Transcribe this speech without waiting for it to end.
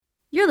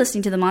You're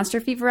listening to the Monster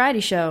Feet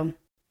Variety Show.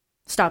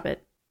 Stop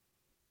it.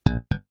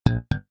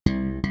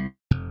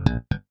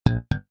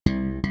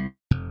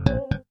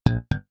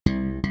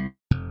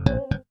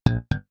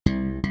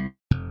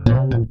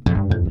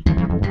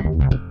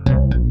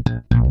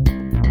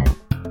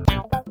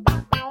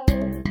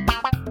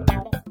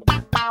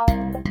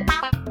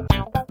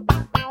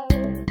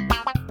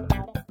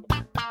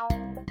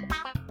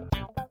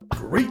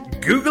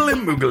 Googly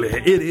moogly,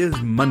 it is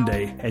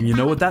Monday, and you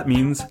know what that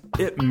means?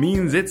 It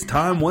means it's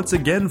time once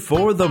again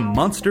for the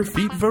Monster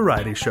Feet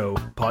Variety Show,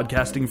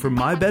 podcasting from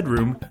my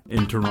bedroom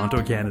in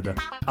Toronto, Canada.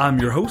 I'm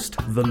your host,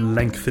 the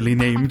lengthily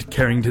named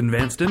Carrington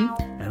Vanston,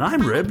 and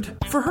I'm ribbed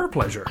for her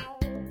pleasure.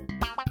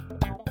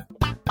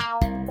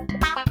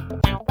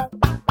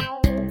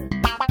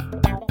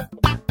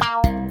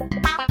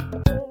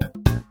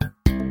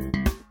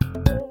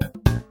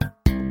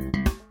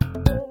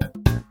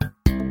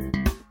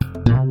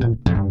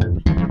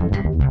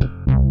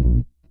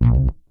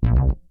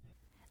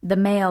 The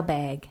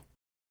mailbag.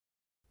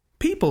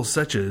 People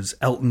such as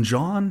Elton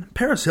John,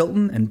 Paris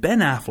Hilton, and Ben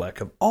Affleck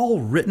have all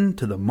written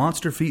to the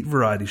Monster Feet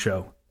Variety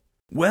Show.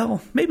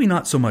 Well, maybe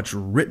not so much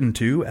written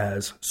to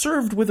as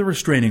served with a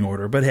restraining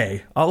order, but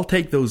hey, I'll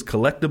take those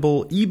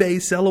collectible, eBay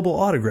sellable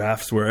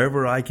autographs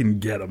wherever I can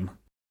get them.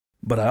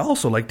 But I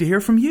also like to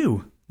hear from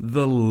you,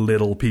 the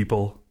little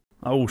people.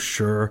 Oh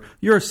sure,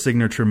 your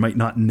signature might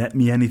not net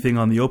me anything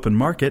on the open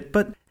market,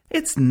 but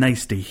it's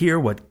nice to hear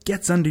what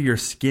gets under your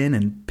skin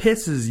and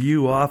pisses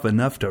you off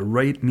enough to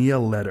write me a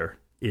letter,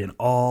 in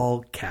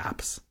all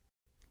caps.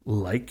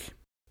 Like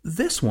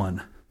this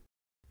one.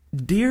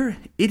 Dear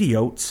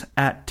idiots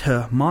at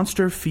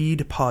Monster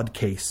Feed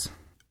Podcast.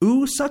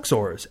 Ooh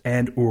sucksores,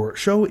 and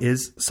show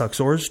is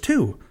sucksores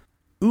too.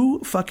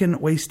 Ooh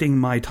fucking wasting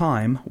my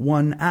time,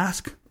 one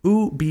ask,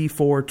 ooh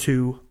before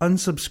to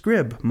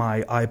unsubscribe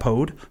my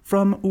iPod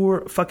from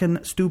fucking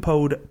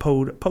stupod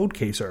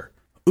podcaster.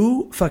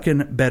 Ooh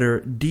fucking better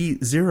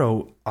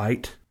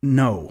D0-ite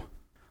no.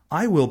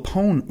 I will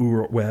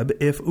pwn web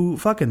if ooh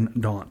fucking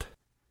don't.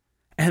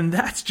 And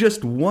that's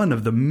just one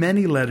of the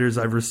many letters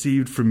I've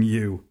received from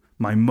you,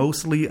 my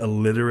mostly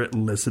illiterate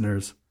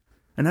listeners.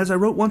 And as I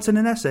wrote once in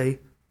an essay,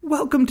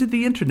 welcome to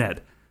the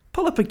internet.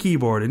 Pull up a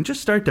keyboard and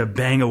just start to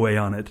bang away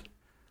on it.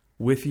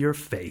 With your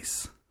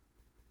face.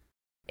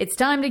 It's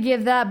time to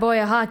give that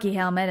boy a hockey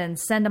helmet and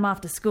send him off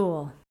to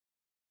school.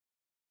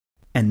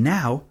 And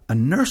now, a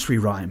nursery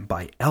rhyme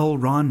by L.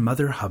 Ron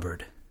Mother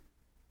Hubbard.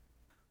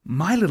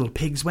 My little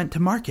pigs went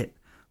to market.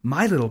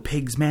 My little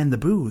pigs manned the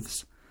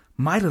booths.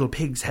 My little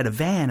pigs had a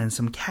van and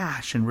some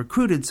cash and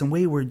recruited some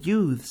wayward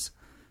youths.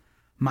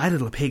 My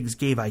little pigs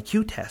gave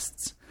IQ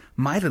tests.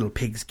 My little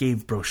pigs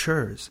gave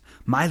brochures.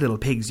 My little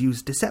pigs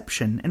used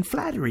deception and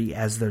flattery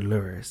as their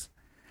lures.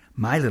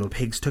 My little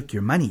pigs took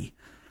your money.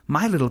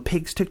 My little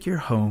pigs took your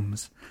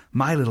homes.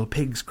 My little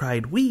pigs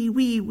cried,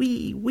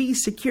 we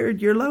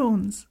secured your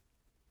loans.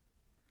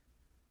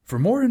 For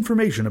more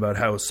information about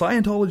how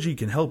Scientology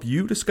can help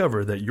you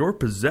discover that you're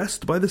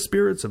possessed by the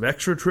spirits of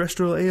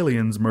extraterrestrial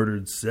aliens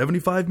murdered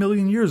 75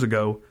 million years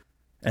ago,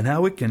 and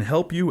how it can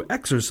help you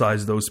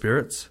exorcise those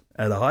spirits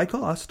at a high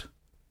cost,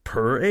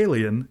 per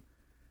alien,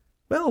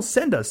 well,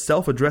 send a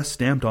self-addressed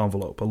stamped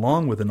envelope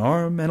along with an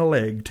arm and a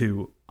leg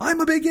to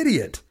I'm a Big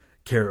Idiot,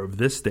 care of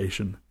this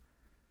station.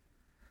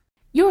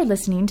 You're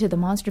listening to the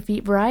Monster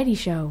Feet Variety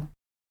Show.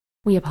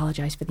 We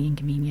apologize for the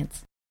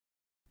inconvenience.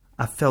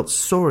 I felt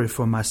sorry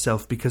for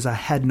myself because I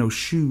had no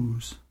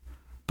shoes.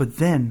 But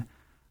then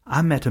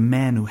I met a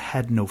man who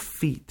had no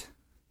feet.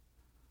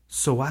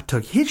 So I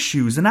took his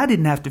shoes and I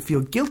didn't have to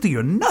feel guilty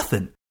or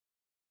nothing.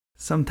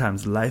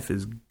 Sometimes life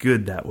is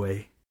good that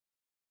way.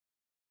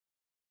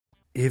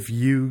 If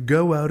you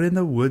go out in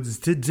the woods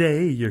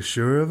today, you're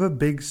sure of a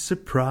big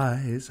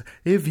surprise.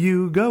 If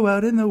you go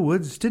out in the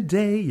woods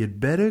today, you'd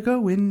better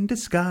go in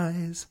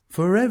disguise.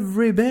 For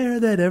every bear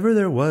that ever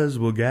there was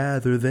will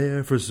gather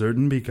there for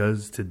certain,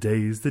 because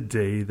today's the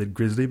day that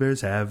grizzly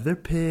bears have their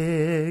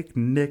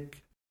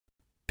picnic.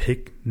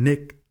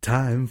 Picnic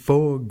time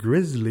for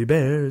grizzly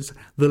bears.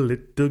 The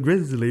little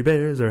grizzly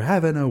bears are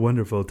having a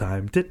wonderful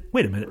time.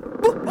 Wait a minute.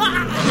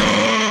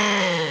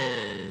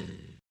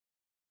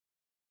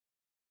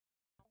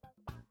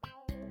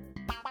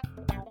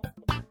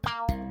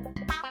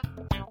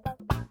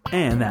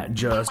 And that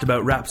just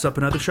about wraps up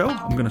another show.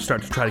 I'm going to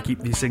start to try to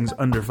keep these things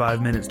under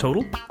 5 minutes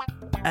total.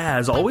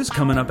 As always,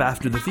 coming up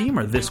after the theme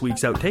are this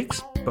week's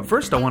outtakes. But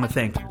first, I want to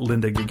thank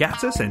Linda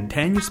Gagatsis and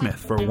Tanya Smith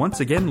for once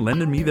again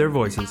lending me their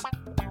voices.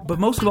 But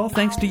most of all,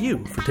 thanks to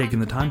you for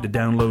taking the time to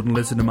download and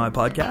listen to my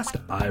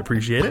podcast. I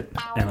appreciate it,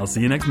 and I'll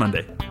see you next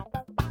Monday.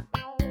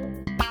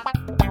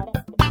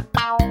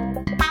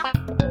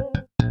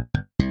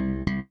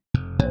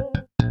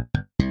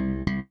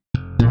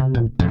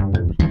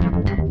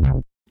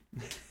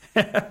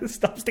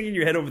 Stop sticking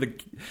your head over the...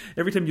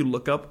 Every time you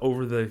look up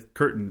over the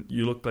curtain,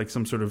 you look like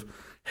some sort of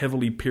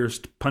heavily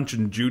pierced Punch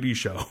and Judy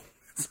show.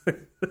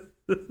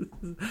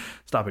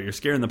 Stop it, you're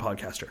scaring the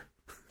podcaster.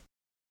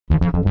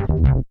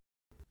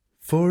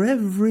 For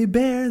every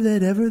bear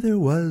that ever there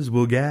was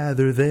will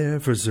gather there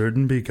for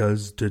certain,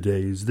 because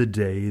today's the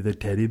day the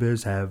teddy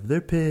bears have their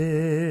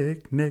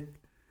picnic.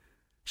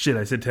 Shit,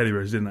 I said teddy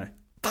bears, didn't I?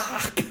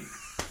 Fuck!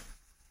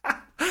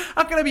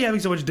 How can I be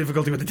having so much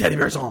difficulty with the teddy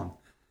bear song?